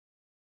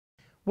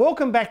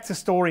Welcome back to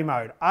Story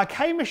Mode.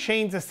 Arcade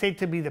machines are said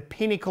to be the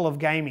pinnacle of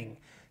gaming.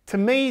 To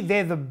me,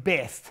 they're the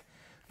best.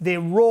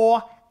 They're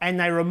raw and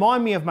they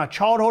remind me of my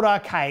childhood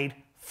arcade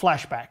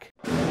flashback.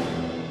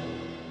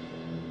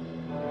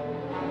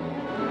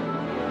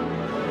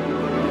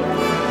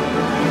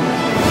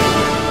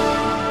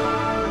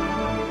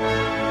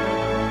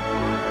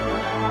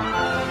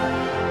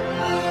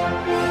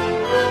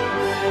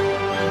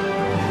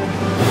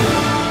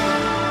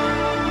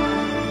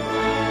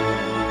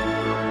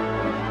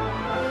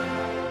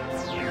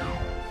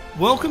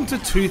 Welcome to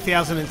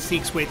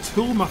 2006, where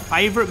two of my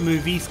favourite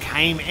movies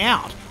came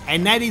out,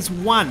 and that is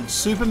one,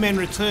 Superman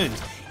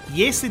Returns.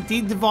 Yes, it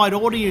did divide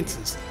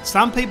audiences.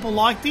 Some people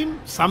liked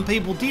him, some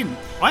people didn't.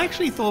 I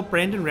actually thought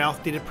Brandon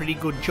Routh did a pretty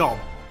good job,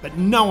 but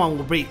no one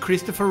will beat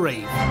Christopher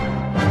Reeve.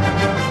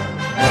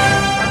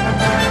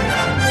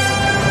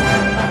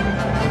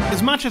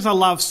 As much as I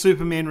love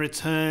Superman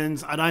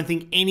Returns, I don't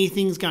think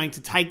anything's going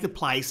to take the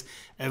place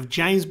of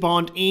James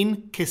Bond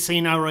in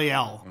Casino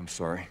Royale. I'm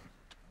sorry.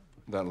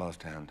 That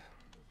last hand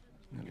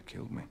nearly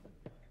killed me.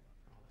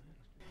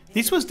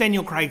 This was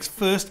Daniel Craig's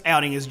first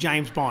outing as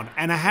James Bond,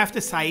 and I have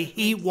to say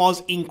he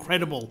was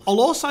incredible. I'll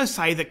also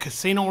say that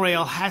Casino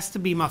Royale has to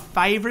be my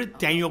favourite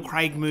Daniel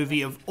Craig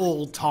movie of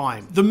all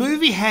time. The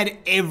movie had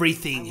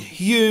everything: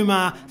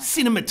 humour,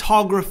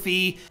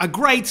 cinematography, a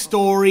great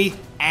story,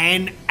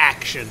 and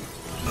action.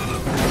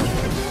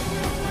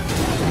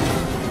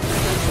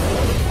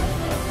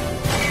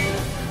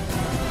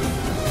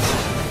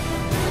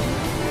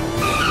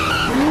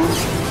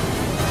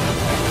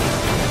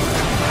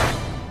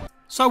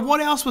 So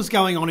what else was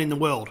going on in the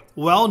world?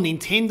 Well,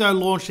 Nintendo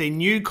launched their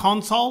new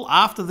console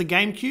after the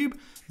GameCube,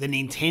 the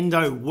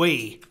Nintendo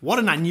Wii. What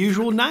an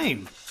unusual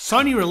name.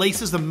 Sony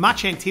releases the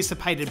much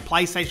anticipated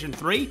PlayStation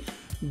 3.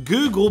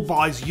 Google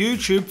buys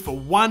YouTube for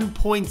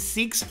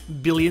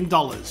 $1.6 billion.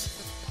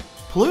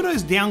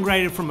 Pluto's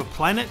downgraded from a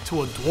planet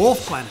to a dwarf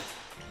planet.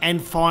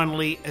 And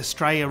finally,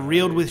 Australia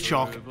reeled with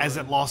shock as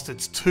it lost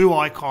its two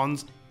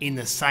icons in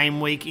the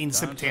same week in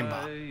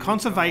September.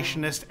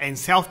 Conservationist and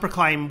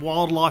self-proclaimed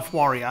wildlife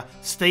warrior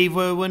Steve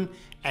Irwin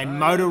and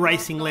motor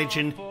racing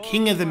legend,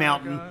 King of the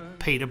Mountain,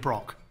 Peter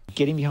Brock.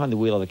 Getting behind the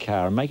wheel of the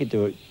car and make it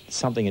do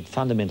something it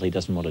fundamentally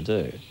doesn't want to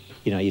do.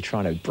 You know, you're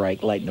trying to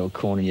brake late into a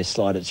corner and you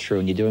slide it through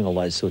and you're doing all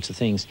those sorts of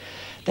things.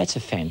 That's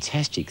a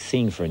fantastic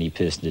thing for any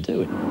person to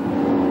do it.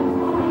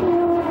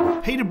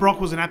 Peter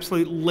Brock was an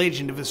absolute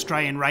legend of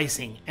Australian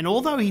racing, and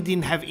although he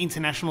didn't have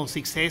international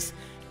success,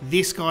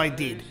 this guy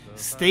did.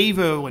 Steve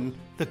Irwin,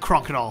 the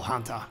crocodile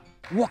hunter.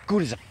 What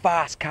good is a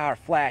fast car, a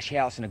flash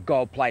house and a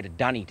gold-plated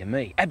dunny to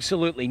me?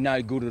 Absolutely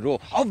no good at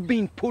all. I've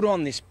been put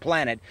on this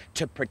planet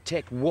to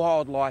protect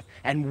wildlife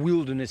and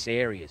wilderness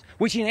areas,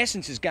 which in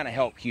essence is going to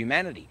help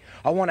humanity.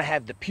 I want to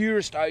have the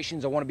purest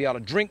oceans. I want to be able to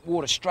drink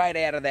water straight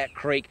out of that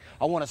creek.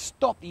 I want to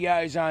stop the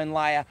ozone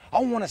layer. I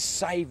want to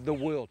save the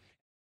world.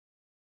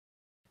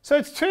 So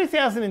it's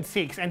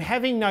 2006, and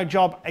having no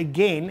job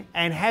again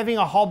and having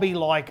a hobby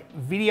like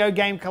video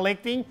game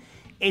collecting,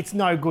 it's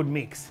no good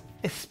mix.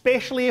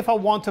 Especially if I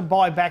want to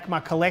buy back my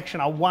collection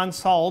I once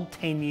sold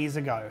 10 years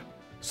ago.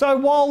 So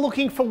while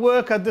looking for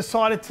work, I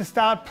decided to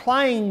start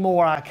playing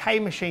more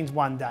arcade machines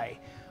one day.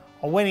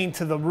 I went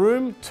into the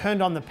room,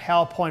 turned on the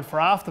PowerPoint for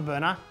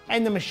Afterburner,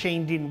 and the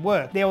machine didn't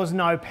work. There was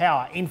no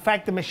power. In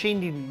fact, the machine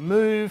didn't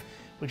move,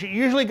 which it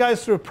usually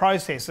goes through a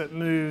process. It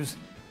moves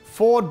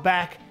forward,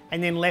 back,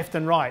 and then left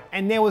and right,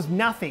 and there was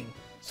nothing.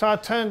 So I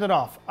turned it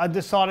off. I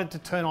decided to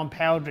turn on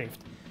Power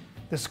Drift.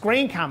 The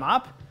screen came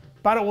up,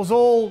 but it was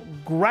all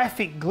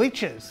graphic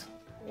glitches.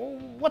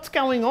 What's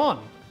going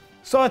on?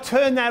 So I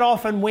turned that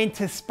off and went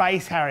to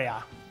Space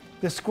Harrier.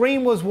 The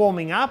screen was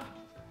warming up,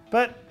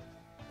 but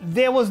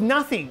there was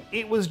nothing.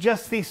 It was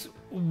just this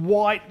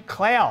white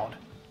cloud.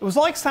 It was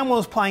like someone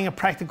was playing a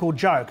practical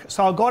joke.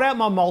 So I got out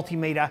my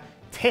multimeter,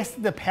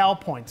 tested the power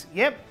points.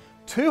 Yep,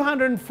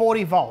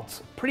 240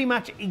 volts, pretty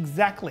much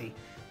exactly.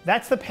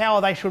 That's the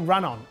power they should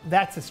run on.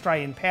 That's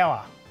Australian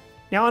power.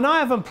 Now, I know I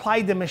haven't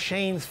played the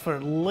machines for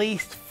at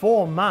least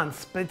 4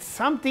 months, but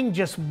something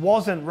just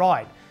wasn't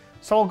right.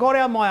 So I got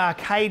out my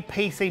arcade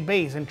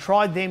PCBs and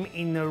tried them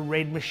in the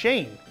red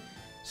machine.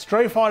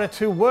 Street Fighter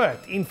 2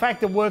 worked. In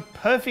fact, it worked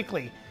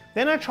perfectly.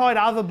 Then I tried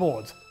other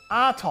boards,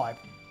 R-Type.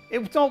 It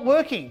was not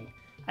working.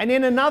 And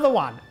then another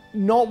one,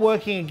 not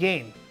working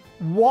again.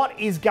 What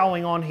is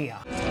going on here?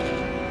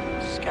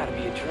 It's gotta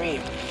be a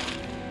dream.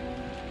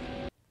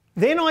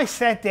 Then I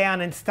sat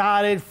down and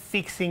started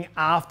fixing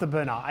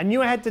Afterburner. I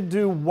knew I had to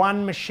do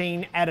one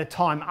machine at a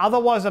time,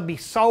 otherwise I'd be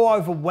so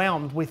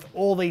overwhelmed with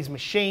all these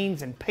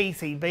machines and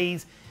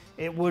PCBs,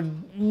 it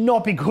would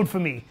not be good for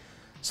me.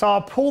 So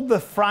I pulled the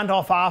front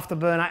off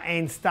Afterburner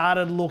and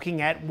started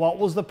looking at what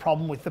was the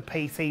problem with the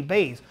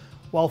PCBs.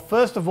 Well,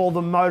 first of all,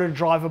 the motor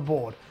driver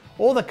board.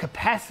 All the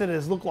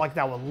capacitors looked like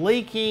they were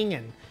leaking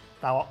and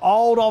they were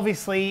old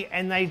obviously,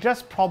 and they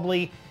just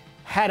probably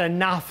had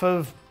enough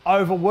of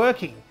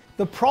overworking.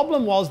 The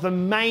problem was the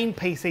main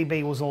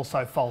PCB was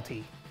also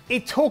faulty.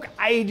 It took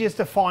ages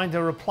to find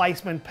a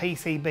replacement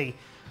PCB.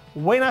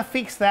 When I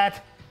fixed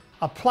that,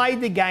 I played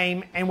the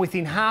game and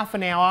within half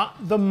an hour,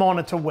 the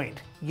monitor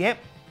went. Yep,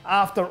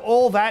 after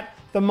all that,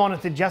 the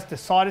monitor just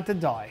decided to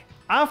die.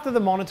 After the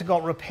monitor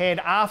got repaired,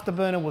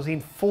 Afterburner was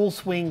in full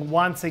swing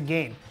once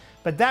again.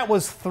 But that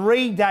was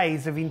 3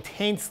 days of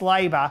intense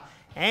labour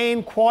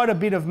and quite a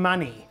bit of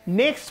money.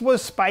 Next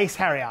was Space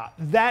Harrier.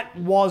 That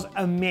was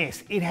a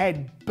mess. It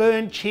had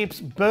burnt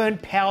chips,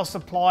 burnt power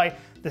supply,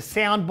 the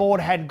soundboard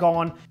had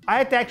gone. I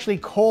had to actually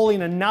call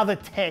in another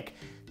tech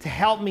to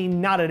help me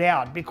nut it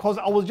out because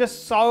I was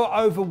just so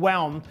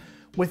overwhelmed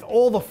with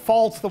all the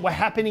faults that were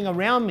happening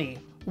around me.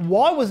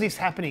 Why was this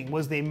happening?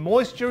 Was there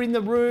moisture in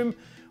the room?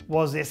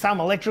 Was there some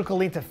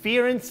electrical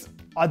interference?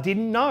 I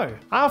didn't know.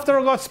 After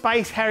I got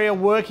Space Harrier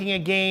working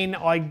again,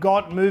 I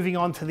got moving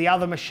on to the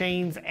other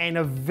machines and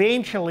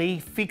eventually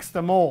fixed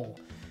them all.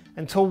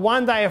 Until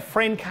one day a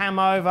friend came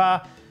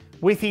over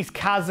with his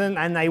cousin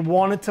and they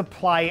wanted to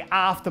play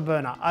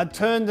Afterburner. I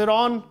turned it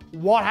on.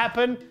 What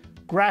happened?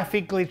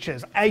 Graphic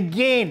glitches.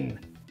 Again.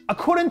 I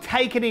couldn't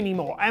take it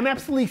anymore. I'm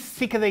absolutely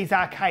sick of these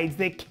arcades.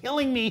 They're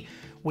killing me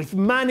with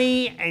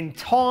money and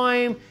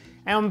time.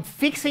 And I'm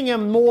fixing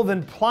them more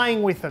than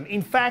playing with them.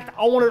 In fact,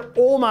 I wanted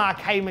all my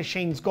arcade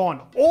machines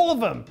gone. All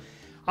of them.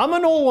 I'm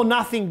an all or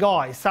nothing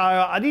guy, so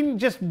I didn't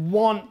just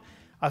want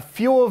a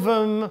few of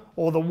them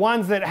or the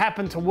ones that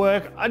happen to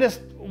work. I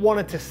just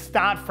wanted to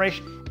start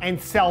fresh and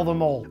sell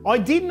them all. I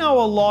did know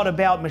a lot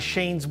about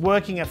machines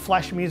working at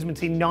Flash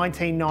Amusements in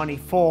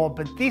 1994,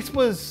 but this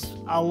was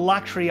a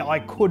luxury I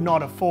could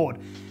not afford.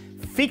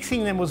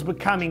 Fixing them was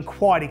becoming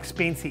quite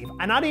expensive,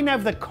 and I didn't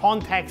have the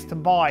contacts to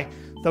buy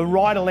the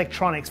right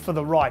electronics for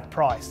the right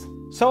price.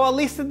 So I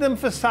listed them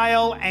for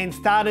sale and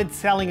started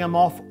selling them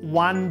off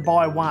one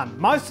by one.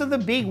 Most of the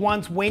big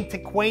ones went to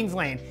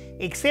Queensland,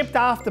 except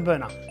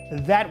Afterburner.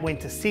 That went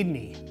to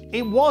Sydney.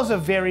 It was a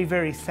very,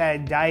 very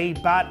sad day,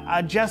 but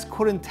I just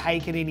couldn't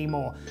take it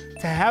anymore.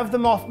 To have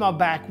them off my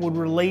back would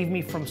relieve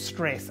me from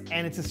stress,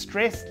 and it's a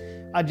stress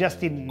I just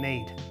didn't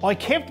need. I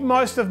kept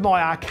most of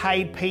my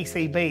arcade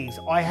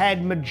PCBs. I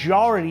had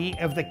majority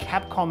of the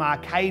Capcom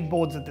arcade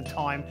boards at the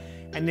time,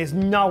 and there's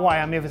no way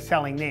I'm ever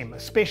selling them,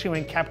 especially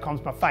when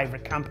Capcom's my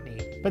favourite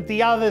company. But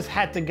the others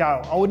had to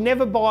go. I would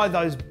never buy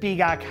those big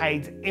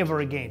arcades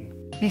ever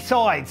again.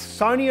 Besides,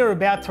 Sony are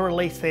about to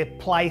release their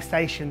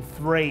PlayStation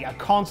 3, a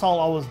console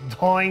I was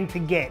dying to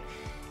get.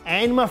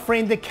 And my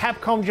friend at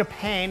Capcom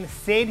Japan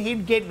said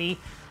he'd get me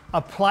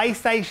a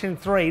PlayStation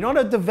 3, not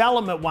a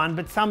development one,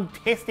 but some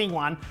testing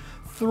one,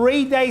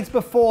 3 days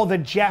before the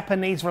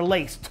Japanese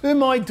release, to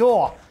my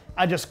door.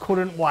 I just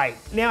couldn't wait.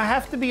 Now I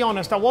have to be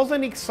honest, I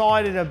wasn't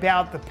excited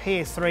about the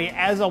PS3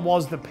 as I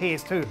was the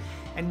PS2.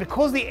 And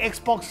because the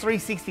Xbox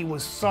 360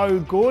 was so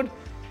good,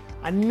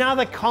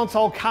 another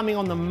console coming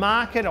on the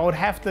market, I would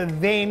have to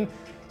then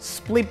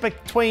split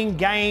between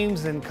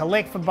games and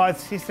collect for both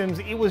systems.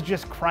 It was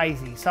just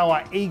crazy, so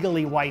I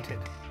eagerly waited.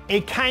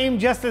 It came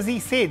just as he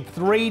said,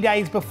 3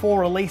 days before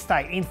release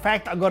date. In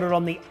fact, I got it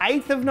on the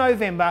 8th of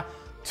November,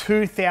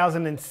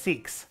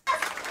 2006.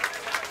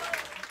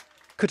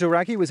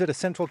 Kutaragi was at a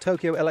central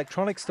Tokyo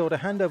electronics store to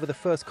hand over the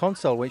first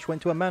console, which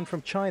went to a man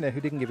from China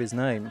who didn't give his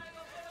name.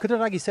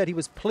 Kutaragi said he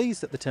was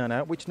pleased at the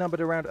turnout, which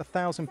numbered around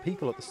 1,000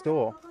 people at the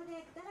store.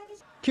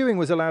 Queuing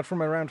was allowed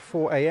from around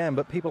 4 AM,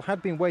 but people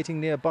had been waiting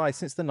nearby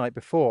since the night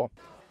before.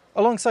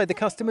 Alongside the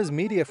customers,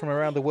 media from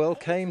around the world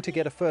came to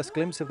get a first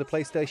glimpse of the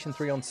PlayStation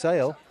 3 on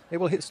sale. It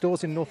will hit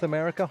stores in North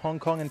America, Hong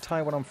Kong and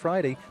Taiwan on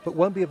Friday, but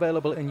won't be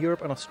available in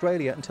Europe and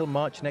Australia until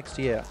March next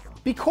year.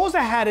 Because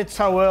I had it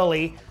so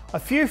early, a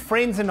few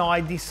friends and I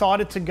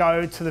decided to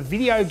go to the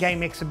video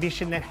game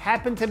exhibition that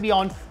happened to be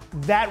on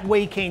that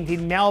weekend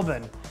in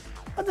Melbourne.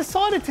 I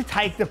decided to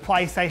take the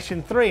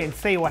PlayStation 3 and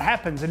see what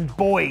happens, and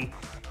boy,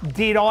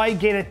 did I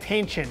get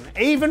attention,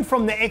 even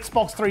from the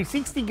Xbox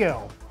 360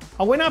 girl.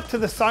 I went up to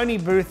the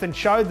Sony booth and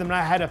showed them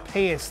I had a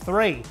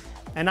PS3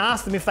 and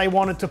asked them if they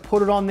wanted to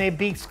put it on their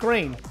big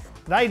screen.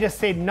 They just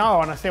said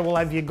no, and I said, well,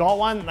 have you got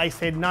one? They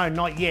said no,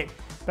 not yet,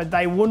 but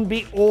they wouldn't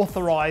be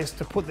authorized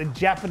to put the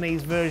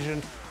Japanese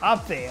version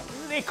up there.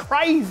 They're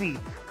crazy.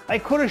 They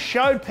could have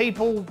showed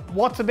people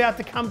what's about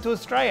to come to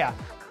Australia.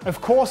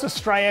 Of course,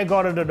 Australia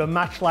got it at a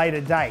much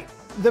later date.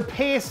 The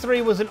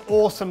PS3 was an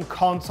awesome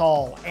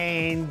console,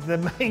 and the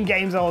main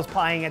games I was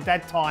playing at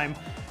that time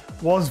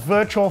was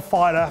Virtua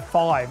Fighter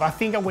 5. I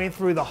think I went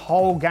through the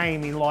whole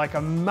game in like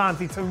a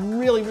month. It's a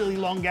really, really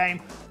long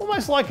game,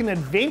 almost like an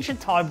adventure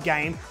type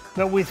game,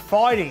 but with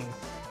fighting.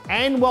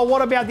 And well,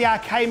 what about the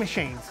arcade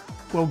machines?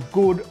 Well,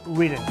 good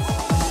riddance.